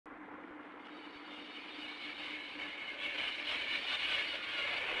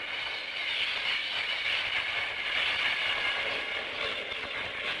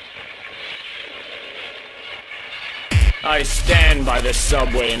I stand by the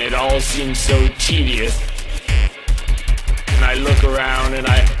subway and it all seems so tedious. And I look around and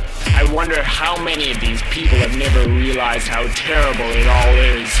I wonder how many of these people have never realized how terrible it all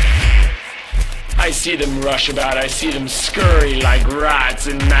is. I see them rush about, I see them scurry like rats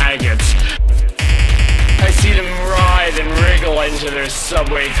and maggots. I see them writhe and wriggle into their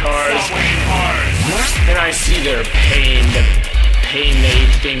subway cars. And I see their pain, the pain they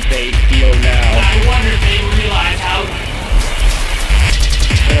think they feel now. I wonder if they realize how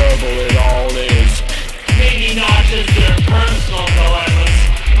terrible it all is. maybe not just their personal dilemmas,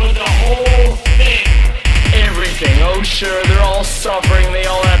 but the whole thing. Everything, oh sure, they're all suffering, they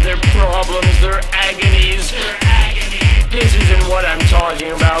all have their problems, their agonies. This isn't what I'm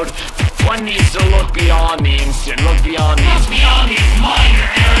talking about. One needs to look beyond the instant, look beyond these minor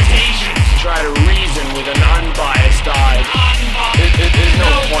irritations. try to reason with an unbiased eye. There's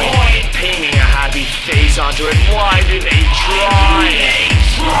no point painting a happy face onto it. Why do they try?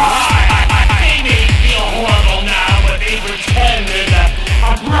 They may feel horrible now, but they pretend there's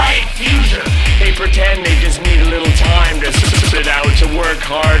a bright future. They pretend they just need a little time to sit out, to work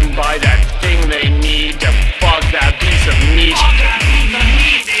hard and buy that thing they need, to fuck that piece of meat. Fuck that piece of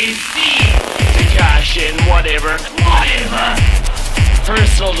meat they see. To cash in, whatever.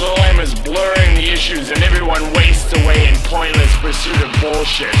 Personal dilemmas blurring the issues and everyone wastes away in pointless pursuit of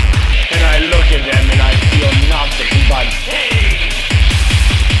bullshit. And I look at them and I feel nothing but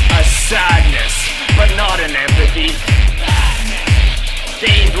a sadness, but not an empathy.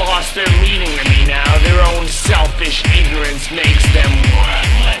 They've lost their meaning to me now. Their own selfish ignorance makes them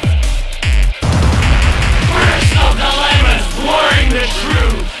worthless. Personal dilemmas blurring the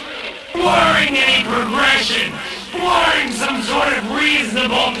truth, blurring any progression, blurring some sort of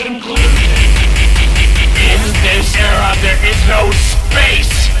reasonable conclusion. In this era, there is no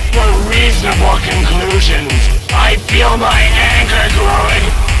space for reasonable conclusions. I feel my anger grow.